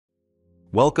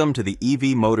Welcome to the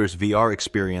EV Motors VR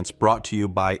experience brought to you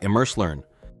by ImmerseLearn.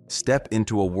 Step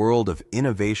into a world of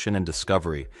innovation and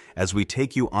discovery as we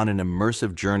take you on an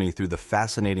immersive journey through the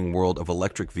fascinating world of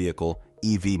electric vehicle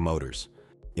EV motors.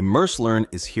 ImmerseLearn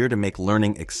is here to make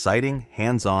learning exciting,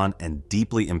 hands-on, and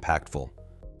deeply impactful.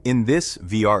 In this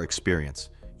VR experience,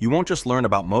 you won't just learn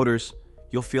about motors,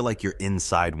 you'll feel like you're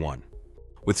inside one.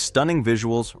 With stunning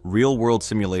visuals, real-world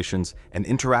simulations, and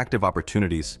interactive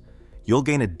opportunities, you'll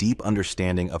gain a deep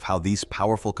understanding of how these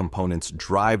powerful components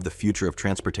drive the future of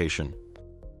transportation.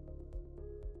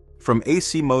 From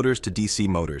AC motors to DC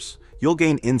motors, you'll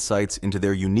gain insights into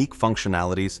their unique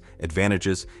functionalities,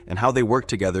 advantages, and how they work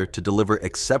together to deliver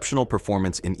exceptional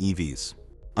performance in EVs.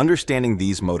 Understanding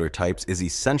these motor types is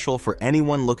essential for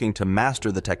anyone looking to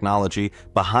master the technology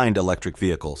behind electric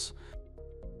vehicles.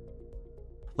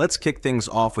 Let's kick things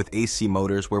off with AC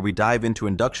motors, where we dive into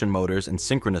induction motors and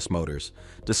synchronous motors,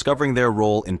 discovering their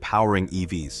role in powering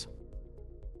EVs.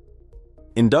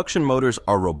 Induction motors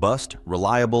are robust,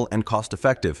 reliable, and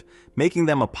cost-effective, making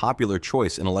them a popular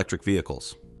choice in electric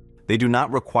vehicles. They do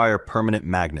not require permanent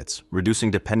magnets, reducing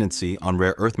dependency on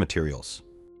rare earth materials.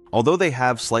 Although they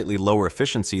have slightly lower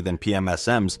efficiency than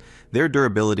PMSMs, their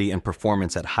durability and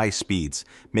performance at high speeds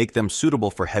make them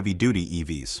suitable for heavy-duty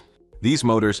EVs. These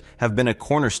motors have been a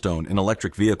cornerstone in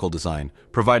electric vehicle design,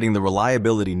 providing the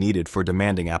reliability needed for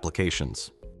demanding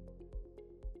applications.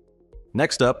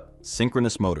 Next up,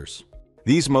 synchronous motors.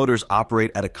 These motors operate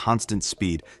at a constant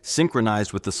speed,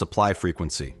 synchronized with the supply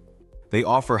frequency. They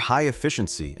offer high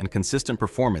efficiency and consistent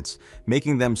performance,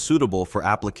 making them suitable for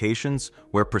applications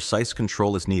where precise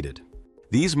control is needed.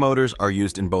 These motors are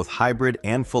used in both hybrid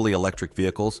and fully electric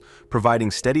vehicles,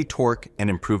 providing steady torque and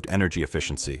improved energy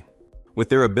efficiency. With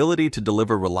their ability to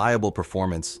deliver reliable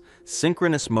performance,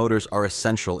 synchronous motors are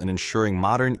essential in ensuring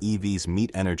modern EVs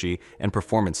meet energy and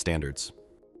performance standards.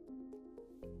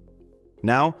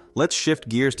 Now, let's shift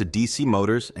gears to DC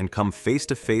motors and come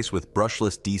face-to-face with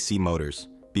brushless DC motors,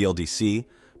 BLDC,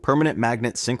 permanent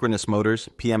magnet synchronous motors,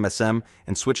 PMSM,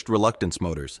 and switched reluctance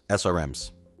motors,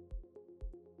 SRMs.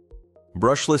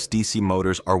 Brushless DC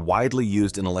motors are widely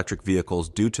used in electric vehicles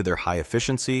due to their high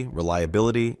efficiency,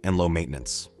 reliability, and low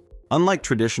maintenance. Unlike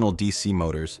traditional DC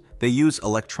motors, they use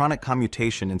electronic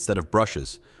commutation instead of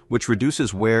brushes, which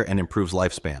reduces wear and improves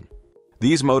lifespan.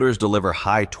 These motors deliver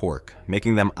high torque,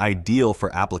 making them ideal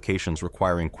for applications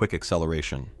requiring quick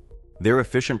acceleration. Their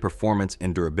efficient performance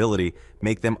and durability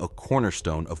make them a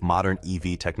cornerstone of modern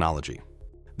EV technology.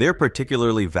 They're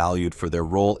particularly valued for their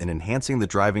role in enhancing the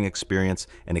driving experience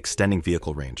and extending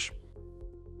vehicle range.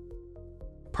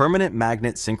 Permanent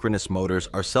magnet synchronous motors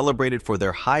are celebrated for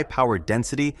their high power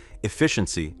density,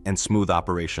 efficiency, and smooth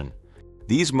operation.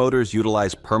 These motors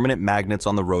utilize permanent magnets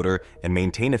on the rotor and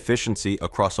maintain efficiency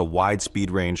across a wide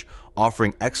speed range,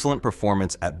 offering excellent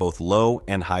performance at both low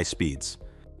and high speeds.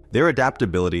 Their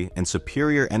adaptability and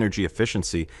superior energy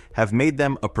efficiency have made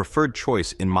them a preferred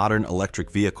choice in modern electric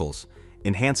vehicles,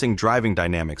 enhancing driving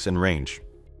dynamics and range.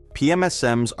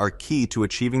 PMSMs are key to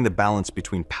achieving the balance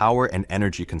between power and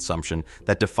energy consumption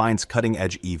that defines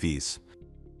cutting-edge EVs.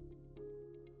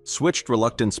 Switched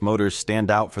reluctance motors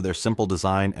stand out for their simple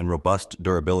design and robust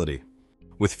durability.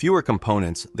 With fewer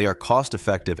components, they are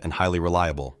cost-effective and highly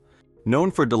reliable.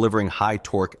 Known for delivering high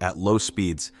torque at low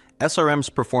speeds,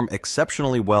 SRMs perform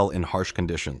exceptionally well in harsh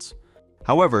conditions.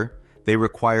 However, they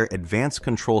require advanced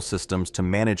control systems to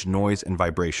manage noise and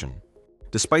vibration.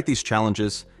 Despite these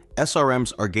challenges,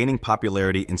 SRMs are gaining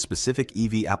popularity in specific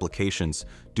EV applications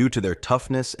due to their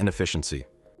toughness and efficiency.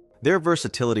 Their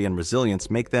versatility and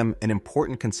resilience make them an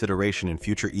important consideration in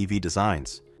future EV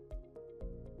designs.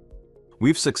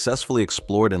 We've successfully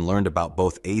explored and learned about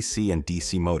both AC and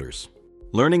DC motors.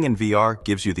 Learning in VR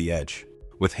gives you the edge.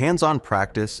 With hands-on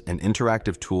practice and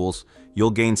interactive tools,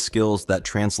 you'll gain skills that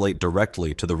translate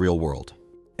directly to the real world.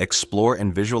 Explore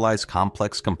and visualize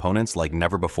complex components like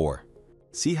never before.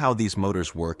 See how these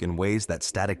motors work in ways that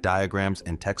static diagrams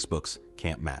and textbooks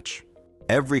can't match.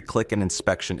 Every click and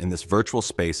inspection in this virtual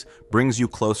space brings you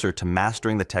closer to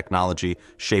mastering the technology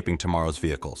shaping tomorrow's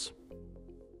vehicles.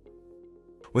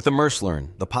 With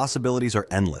ImmerseLearn, the possibilities are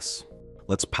endless.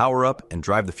 Let's power up and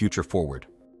drive the future forward.